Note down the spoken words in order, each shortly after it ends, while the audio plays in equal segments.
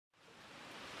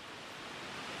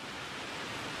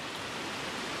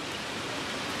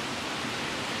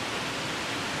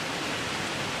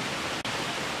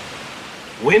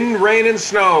Wind, rain, and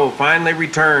snow finally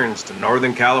returns to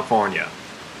Northern California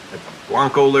at the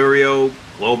blancolirio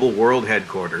Global World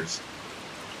Headquarters.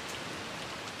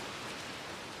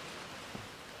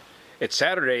 It's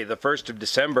Saturday, the 1st of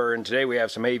December, and today we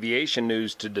have some aviation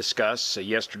news to discuss.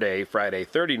 Yesterday, Friday,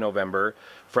 30 November,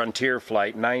 Frontier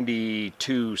Flight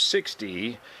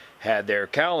 9260 had their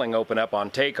cowling open up on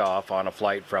takeoff on a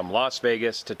flight from Las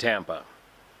Vegas to Tampa.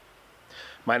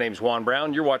 My name's Juan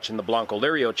Brown. You're watching the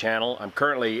Blancolirio channel. I'm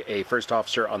currently a first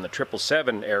officer on the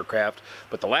 777 aircraft,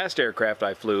 but the last aircraft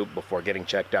I flew before getting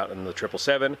checked out in the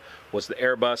 777 was the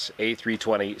Airbus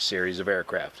A320 series of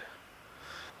aircraft.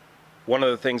 One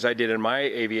of the things I did in my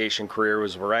aviation career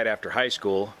was right after high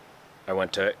school, I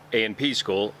went to A&P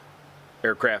school,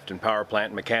 Aircraft and Power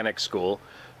Plant Mechanics School,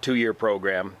 2-year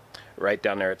program, right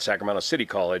down there at Sacramento City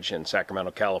College in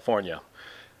Sacramento, California.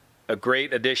 A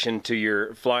great addition to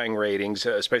your flying ratings,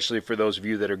 especially for those of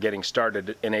you that are getting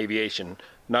started in aviation.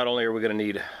 Not only are we going to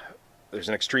need, there's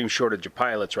an extreme shortage of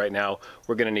pilots right now,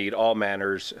 we're going to need all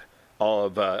manners, all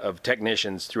of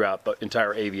technicians throughout the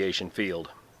entire aviation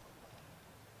field.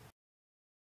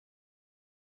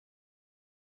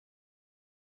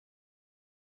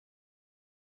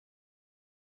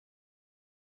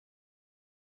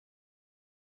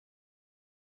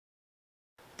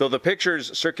 Though the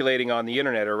pictures circulating on the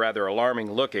internet are rather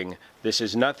alarming looking, this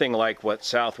is nothing like what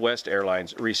Southwest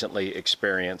Airlines recently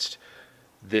experienced.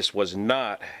 This was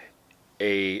not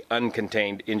an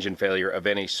uncontained engine failure of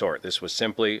any sort. This was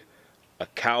simply a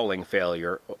cowling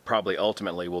failure, probably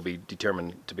ultimately will be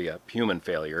determined to be a human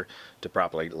failure to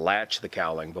properly latch the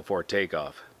cowling before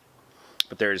takeoff.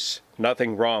 But there's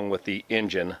nothing wrong with the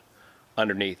engine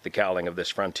underneath the cowling of this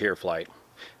Frontier flight.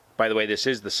 By the way, this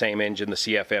is the same engine, the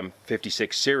CFM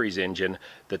 56 series engine,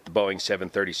 that the Boeing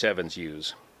 737s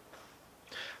use.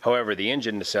 However, the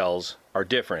engine nacelles are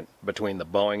different between the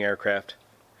Boeing aircraft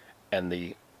and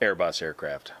the Airbus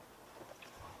aircraft.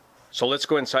 So let's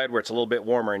go inside where it's a little bit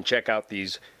warmer and check out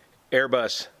these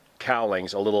Airbus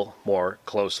cowlings a little more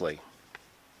closely.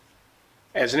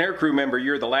 As an aircrew member,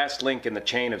 you're the last link in the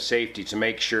chain of safety to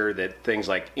make sure that things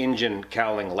like engine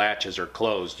cowling latches are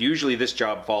closed. Usually this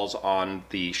job falls on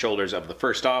the shoulders of the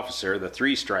first officer, the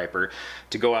 3-striper,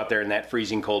 to go out there in that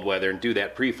freezing cold weather and do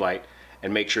that pre-flight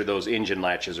and make sure those engine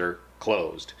latches are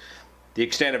closed. The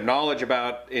extent of knowledge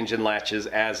about engine latches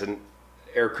as an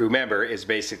aircrew member is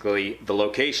basically the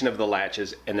location of the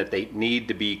latches and that they need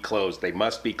to be closed. They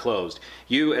must be closed.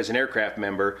 You as an aircraft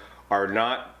member are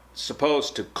not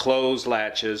supposed to close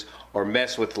latches or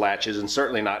mess with latches, and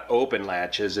certainly not open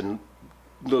latches and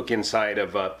look inside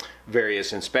of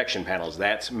various inspection panels.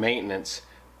 That's maintenance's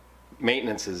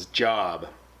job.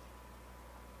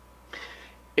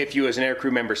 If you as an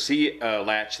aircrew member see a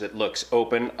latch that looks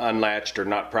open, unlatched, or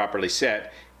not properly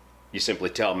set, you simply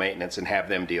tell maintenance and have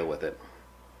them deal with it.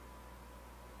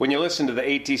 When you listen to the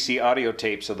ATC audio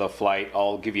tapes of the flight,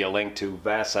 I'll give you a link to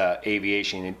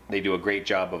VASAviation. They do a great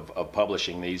job of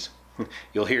publishing these.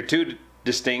 You'll hear two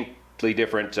distinctly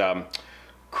different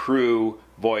crew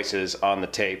voices on the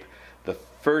tape. The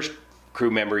first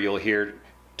crew member you'll hear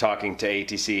talking to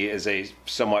ATC is a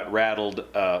somewhat rattled,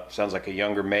 sounds like a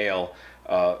younger male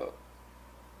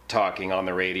talking on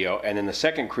the radio. And then the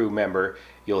second crew member,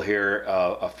 you'll hear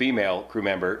a female crew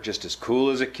member just as cool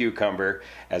as a cucumber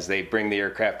as they bring the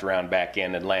aircraft around back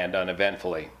in and land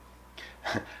uneventfully.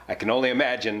 I can only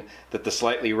imagine that the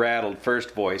slightly rattled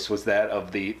first voice was that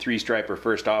of the 3-striper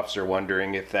first officer,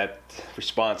 wondering if that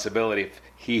responsibility, if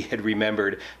he had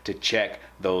remembered to check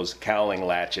those cowling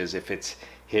latches, if it's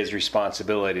his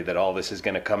responsibility that all this is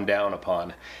going to come down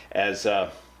upon. As a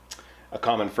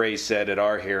common phrase said at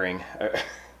our hearing,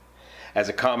 as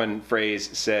a common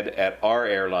phrase said at our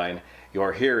airline,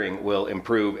 your hearing will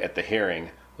improve at the hearing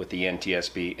with the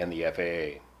NTSB and the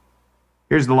FAA.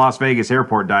 Here's the Las Vegas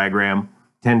airport diagram,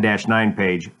 10-9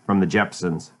 page from the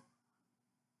Jepsons.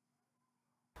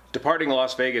 Departing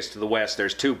Las Vegas to the west,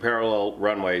 there's 2 parallel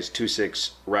runways,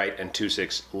 26 right and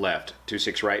 26 left.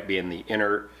 26 right being the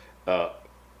inner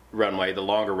runway, the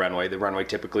longer runway, the runway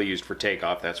typically used for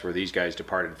takeoff. That's where these guys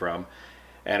departed from.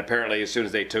 And apparently as soon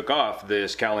as they took off,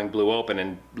 this cowling blew open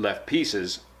and left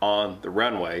pieces on the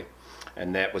runway,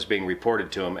 and that was being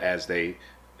reported to them as they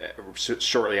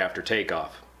shortly after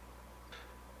takeoff.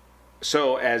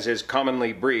 So as is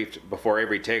commonly briefed before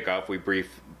every takeoff, we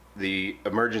brief the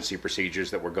emergency procedures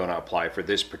that we're going to apply for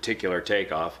this particular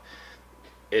takeoff.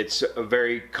 It's a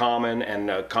very common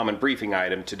and a common briefing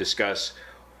item to discuss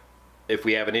if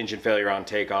we have an engine failure on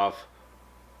takeoff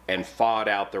and FOD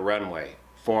out the runway.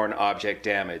 foreign object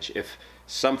damage. If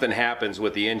something happens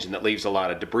with the engine that leaves a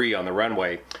lot of debris on the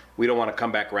runway, we don't want to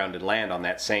come back around and land on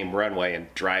that same runway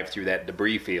and drive through that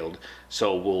debris field.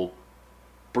 So we'll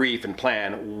brief and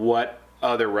plan what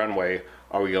other runway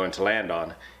are we going to land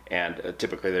on. And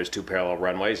typically there's two parallel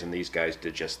runways, and these guys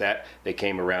did just that. They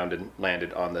came around and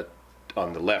landed on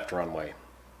the left runway,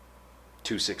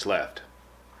 26 left.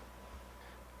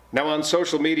 Now on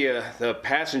social media, the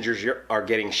passengers are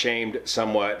getting shamed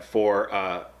somewhat for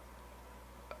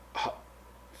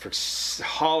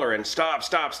hollering, "Stop,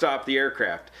 stop, stop the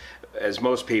aircraft," as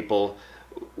most people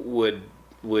would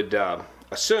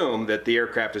assume that the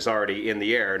aircraft is already in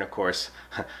the air. And of course,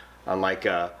 unlike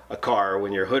a car,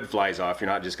 when your hood flies off, you're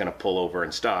not just going to pull over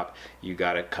and stop. You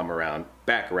got to come around,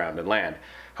 back around and land.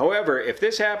 However, if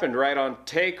this happened right on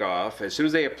takeoff, as soon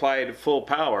as they applied full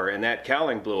power and that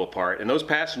cowling blew apart and those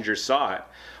passengers saw it,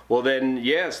 well then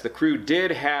yes, the crew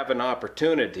did have an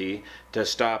opportunity to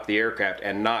stop the aircraft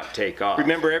and not take off.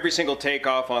 Remember, every single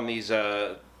takeoff on these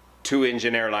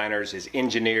two-engine airliners is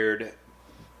engineered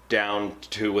down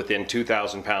to within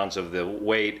 2,000 pounds of the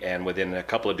weight and within a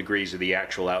couple of degrees of the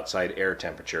actual outside air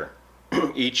temperature.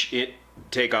 Each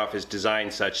takeoff is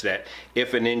designed such that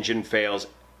if an engine fails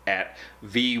at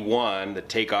V1, the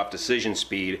takeoff decision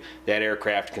speed, that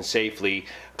aircraft can safely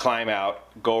climb out,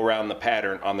 go around the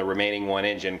pattern on the remaining one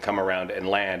engine, come around and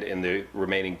land in the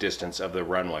remaining distance of the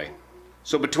runway.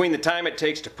 So between the time it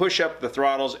takes to push up the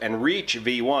throttles and reach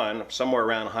V1, somewhere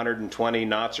around 120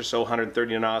 knots or so,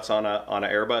 130 knots on an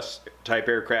Airbus type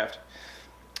aircraft,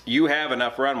 you have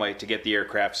enough runway to get the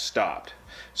aircraft stopped.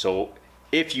 So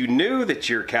if you knew that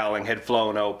your cowling had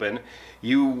flown open,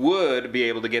 you would be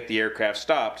able to get the aircraft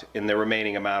stopped in the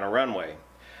remaining amount of runway.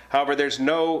 However, there's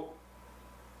no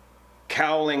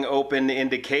cowling open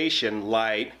indication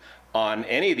light on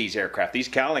any of these aircraft. These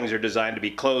cowlings are designed to be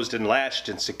closed and latched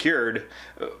and secured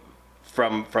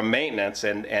from maintenance,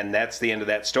 and that's the end of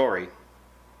that story.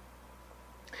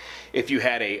 If you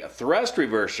had a thrust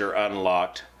reverser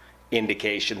unlocked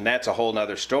indication, that's a whole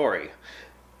nother story.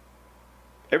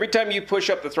 Every time you push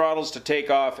up the throttles to take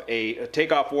off, a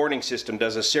takeoff warning system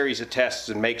does a series of tests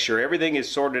and makes sure everything is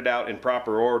sorted out in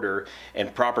proper order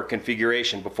and proper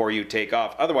configuration before you take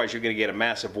off. Otherwise, you're going to get a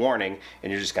massive warning,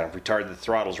 and you're just going to retard the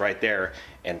throttles right there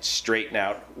and straighten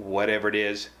out whatever it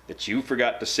is that you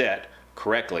forgot to set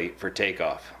correctly for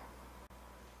takeoff.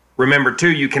 Remember,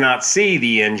 too, you cannot see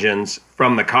the engines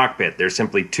from the cockpit. They're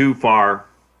simply too far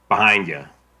behind you.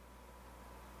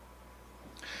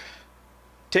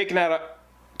 Taken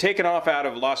off out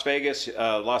of Las Vegas.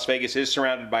 Las Vegas is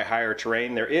surrounded by higher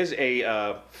terrain. There is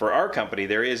for our company,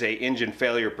 there is a engine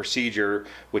failure procedure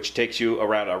which takes you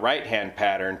around a right-hand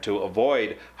pattern to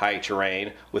avoid high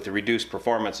terrain with the reduced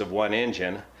performance of one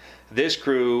engine. This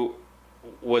crew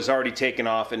was already taken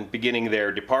off and beginning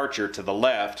their departure to the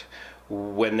left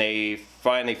when they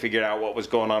finally figured out what was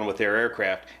going on with their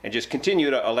aircraft and just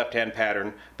continued a left-hand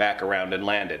pattern back around and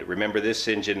landed. Remember, this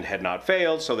engine had not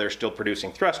failed, so they're still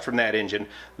producing thrust from that engine,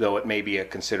 though it may be a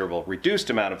considerable reduced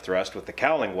amount of thrust with the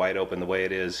cowling wide open the way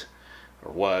it is,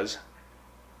 or was,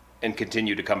 and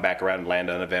continue to come back around and land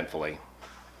uneventfully.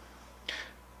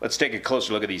 Let's take a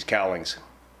closer look at these cowlings.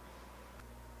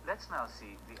 Let's now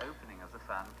see the opening of the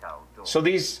fan cowl door. So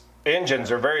these engines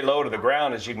are very low to the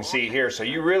ground, as you can see here, so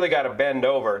you really got to bend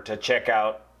over to check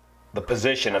out the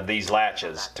position of these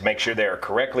latches to make sure they are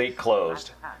correctly closed.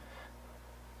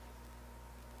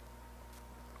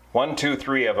 1, 2,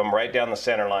 3 of them right down the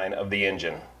center line of the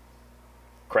engine.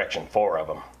 Correction, 4 of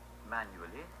them.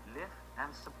 Manually lift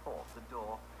and support the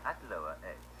door at lower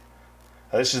edge.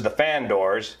 Now, this is the fan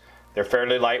doors. They're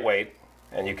fairly lightweight,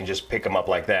 and you can just pick them up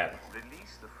like that.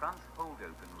 Release the front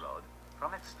hold-open rod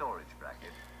from its storage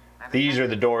bracket. These are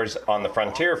the doors on the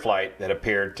Frontier flight that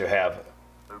appeared to have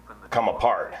come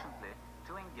apart.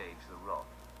 To engage the rod.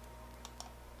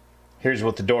 Here's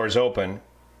what the doors open,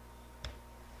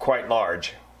 quite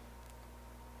large.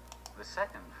 The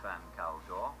second fan cowl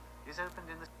door is opened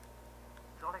in the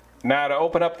hydraulic. Now, to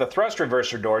open up the thrust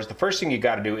reverser doors, the first thing you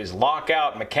got to do is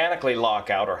mechanically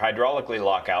lock out or hydraulically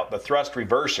lock out the thrust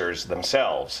reversers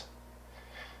themselves.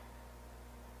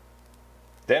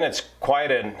 Then it's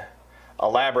quite an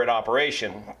elaborate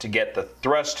operation to get the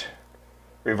thrust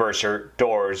reverser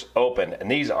doors open,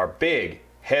 and these are big,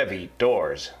 heavy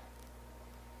doors.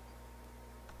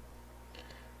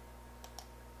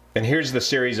 And here's the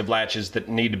series of latches that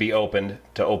need to be opened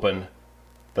to open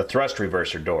the thrust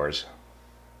reverser doors.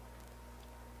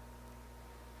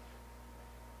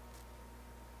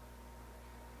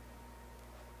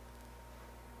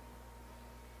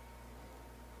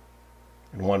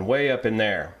 And one way up in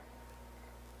there.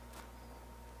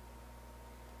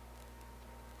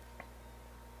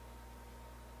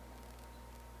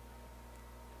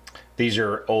 These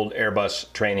are old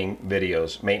Airbus training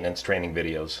videos, maintenance training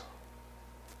videos.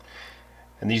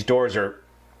 And these doors are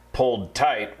pulled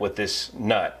tight with this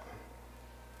nut.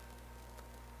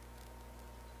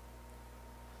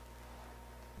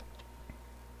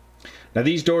 Now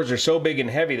these doors are so big and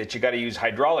heavy that you got to use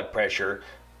hydraulic pressure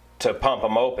to pump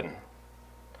them open.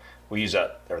 They use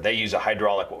a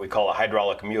hydraulic, what we call a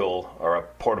hydraulic mule, or a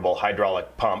portable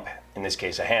hydraulic pump, in this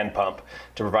case a hand pump,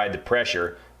 to provide the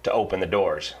pressure to open the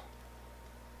doors.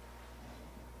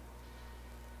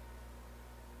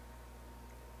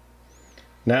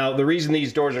 Now the reason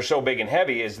these doors are so big and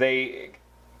heavy is they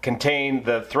contain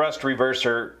the thrust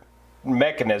reverser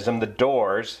mechanism, the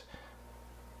doors,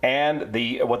 and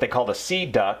the what they call the C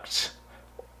ducts,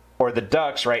 or the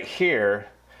ducts right here,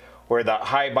 where the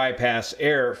high bypass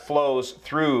air flows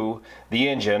through the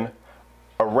engine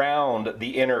around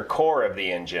the inner core of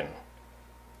the engine.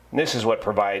 And this is what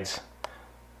provides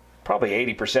probably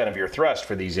 80% of your thrust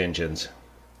for these engines.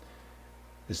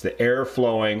 Is the air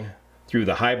flowing through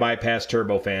the high bypass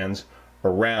turbofans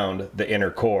around the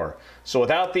inner core. So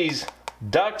without these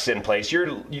ducts in place,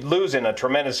 you're losing a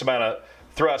tremendous amount of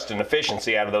thrust and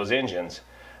efficiency out of those engines.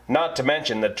 Not to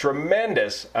mention the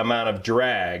tremendous amount of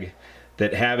drag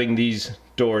that having these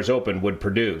doors open would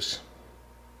produce.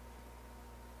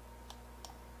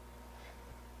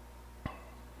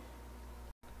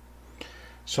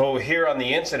 So here on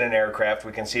the incident aircraft,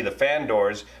 we can see the fan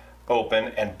doors open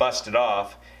and busted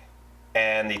off,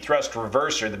 and the thrust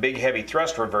reverser, the big heavy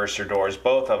thrust reverser doors,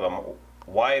 both of them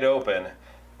wide open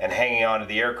and hanging onto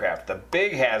the aircraft. The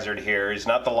big hazard here is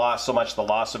not so much the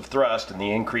loss of thrust and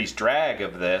the increased drag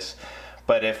of this,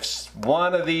 but if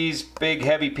one of these big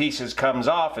heavy pieces comes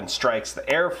off and strikes the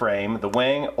airframe, the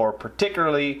wing, or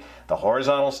particularly the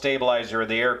horizontal stabilizer of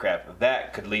the aircraft,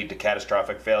 that could lead to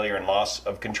catastrophic failure and loss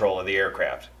of control of the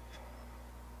aircraft.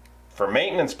 For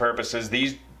maintenance purposes,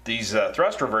 these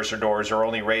thrust reverser doors are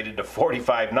only rated to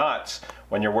 45 knots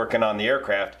when you're working on the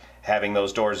aircraft. Having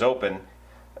those doors open,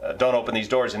 don't open these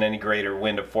doors in any greater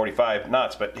wind of 45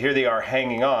 knots, but here they are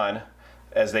hanging on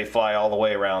as they fly all the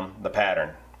way around the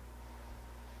pattern.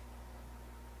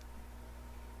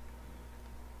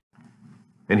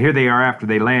 And here they are after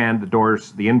they land. The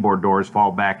doors, the inboard doors,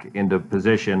 fall back into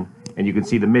position, and you can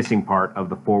see the missing part of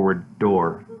the forward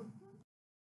door.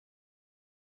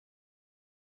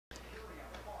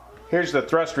 Here's the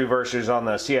thrust reversers on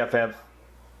the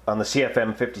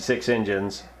CFM 56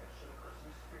 engines,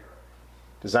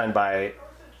 designed by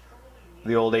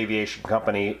the old aviation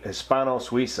company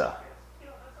Hispano-Suiza.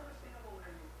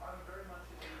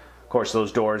 Of course,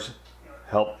 those doors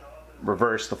help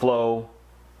reverse the flow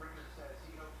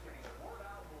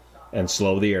and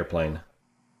slow the airplane.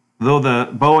 Though the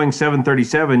Boeing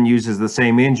 737 uses the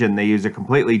same engine, they use a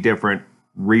completely different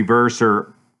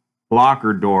reverser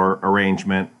blocker door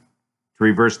arrangement to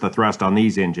reverse the thrust on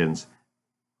these engines.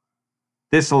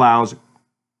 This allows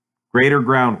greater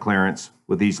ground clearance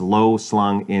with these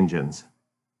low-slung engines.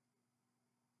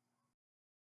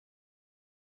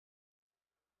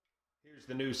 Here's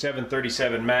the new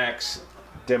 737 MAX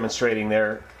demonstrating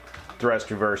their thrust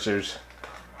reversers.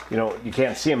 You know, you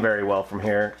can't see him very well from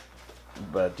here,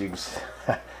 but you can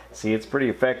see it's pretty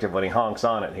effective when he honks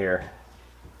on it here.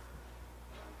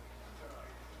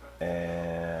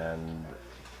 And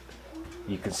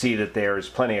you can see that there's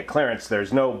plenty of clearance.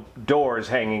 There's no doors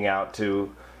hanging out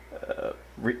to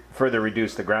further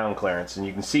reduce the ground clearance. And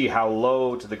you can see how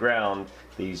low to the ground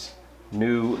these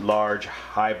new large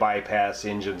high bypass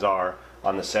engines are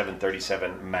on the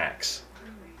 737 MAX.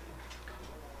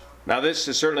 Now, this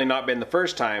has certainly not been the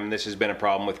first time this has been a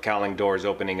problem with cowling doors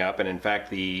opening up, and in fact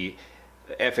the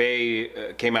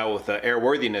FAA came out with the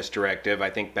airworthiness directive, I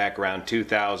think back around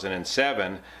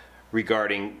 2007,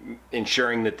 regarding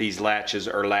ensuring that these latches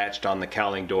are latched on the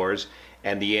cowling doors,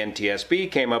 and the NTSB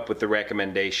came up with the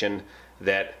recommendation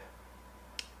that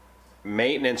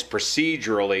maintenance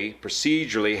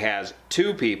procedurally has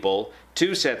two people,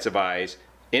 two sets of eyes,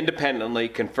 independently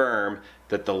confirm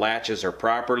that the latches are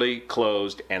properly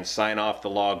closed and sign off the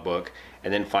logbook.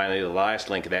 And then finally, the last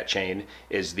link of that chain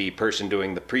is the person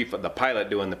doing the pilot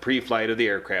doing the pre-flight of the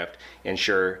aircraft,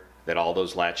 ensure that all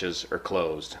those latches are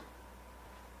closed.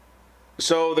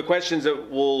 So the questions that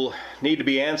will need to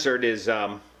be answered is,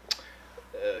 of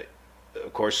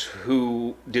course,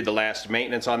 who did the last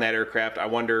maintenance on that aircraft? I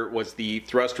wonder, was the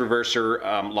thrust reverser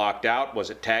locked out? Was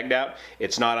it tagged out?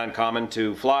 It's not uncommon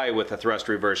to fly with a thrust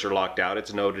reverser locked out.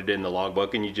 It's noted in the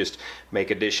logbook, and you just make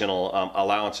additional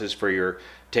allowances for your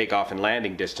takeoff and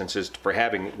landing distances for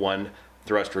having one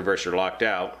thrust reverser locked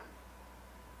out.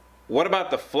 What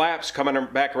about the flaps coming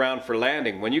back around for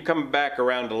landing? When you come back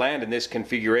around to land in this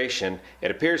configuration,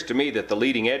 it appears to me that the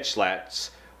leading edge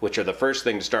slats, which are the first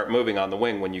thing to start moving on the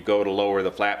wing when you go to lower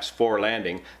the flaps for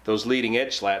landing, those leading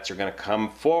edge slats are going to come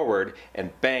forward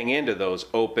and bang into those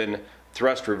open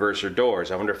thrust reverser doors.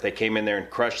 I wonder if they came in there and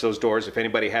crushed those doors. If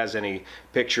anybody has any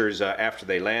pictures after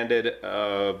they landed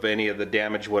of any of the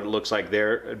damage, what it looks like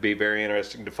there, it'd be very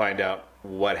interesting to find out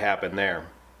what happened there.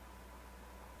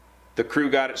 The crew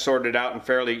got it sorted out in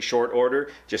fairly short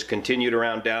order, just continued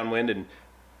around downwind and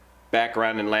back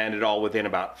around and landed all within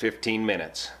about 15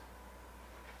 minutes.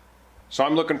 So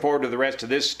I'm looking forward to the rest of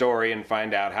this story and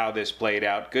find out how this played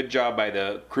out. Good job by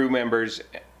the crew members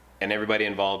and everybody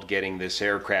involved getting this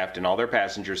aircraft and all their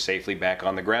passengers safely back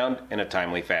on the ground in a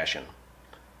timely fashion.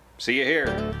 See you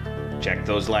here. Check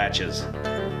those latches.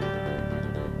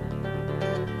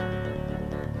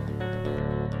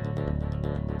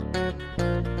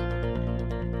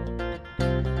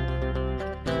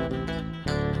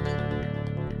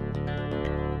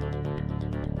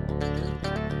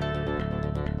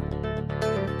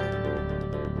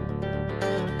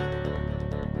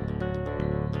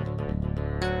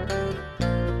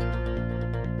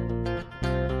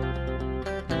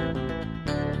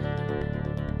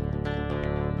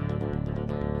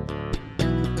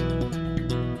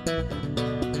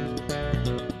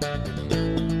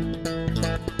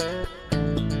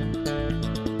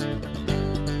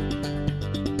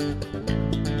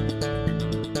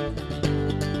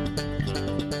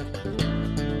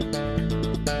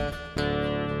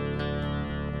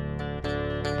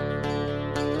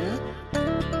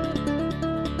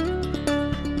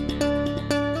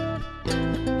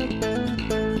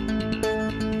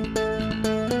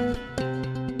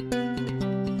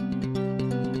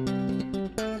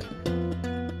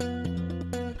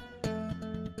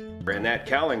 And that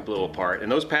cowling blew apart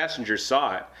and those passengers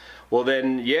saw it. Well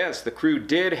then, yes, the crew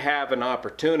did have an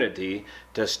opportunity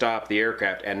to stop the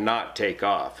aircraft and not take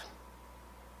off.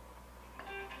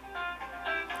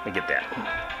 Let me get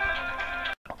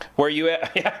that. Where you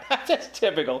at? Yeah, that's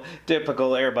typical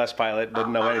Airbus pilot,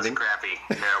 doesn't know anything. Scrappy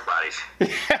narrow bodies.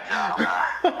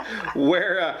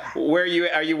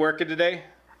 Where are you working today?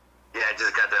 Yeah, I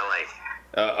just got to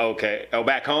LA. Okay. Oh,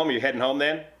 back home? You're heading home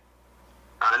then?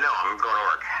 No, I'm going to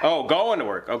work. Oh, going to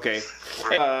work. Okay.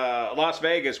 Las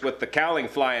Vegas with the cowling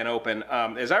flying open.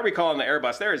 As I recall in the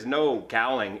Airbus, there is no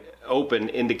cowling open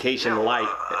indication light.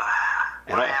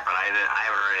 What happened? I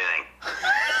haven't heard anything.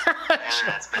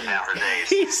 Internet's been down for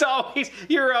days.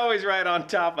 You're always right on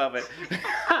top of it.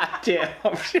 Damn.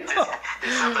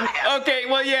 Okay,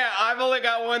 well, yeah, I've only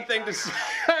got one thing to say.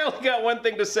 I only got one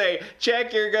thing to say.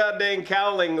 Check your goddamn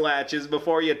cowling latches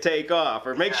before you take off,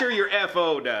 or make sure your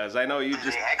FO does. I know you just.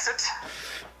 Did they exit?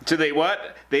 Do they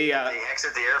what? They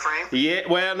exit the airframe? Yeah.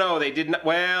 Well, no, they didn't.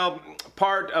 Well,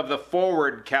 part of the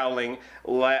forward cowling.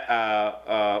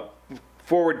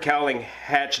 Forward cowling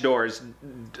hatch doors,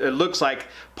 it looks like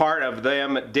part of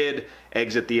them did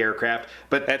exit the aircraft,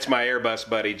 but that's my Airbus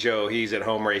buddy Joe. He's at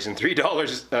home raising three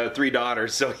daughters,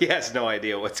 so he has no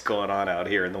idea what's going on out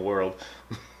here in the world.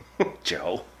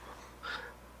 Joe.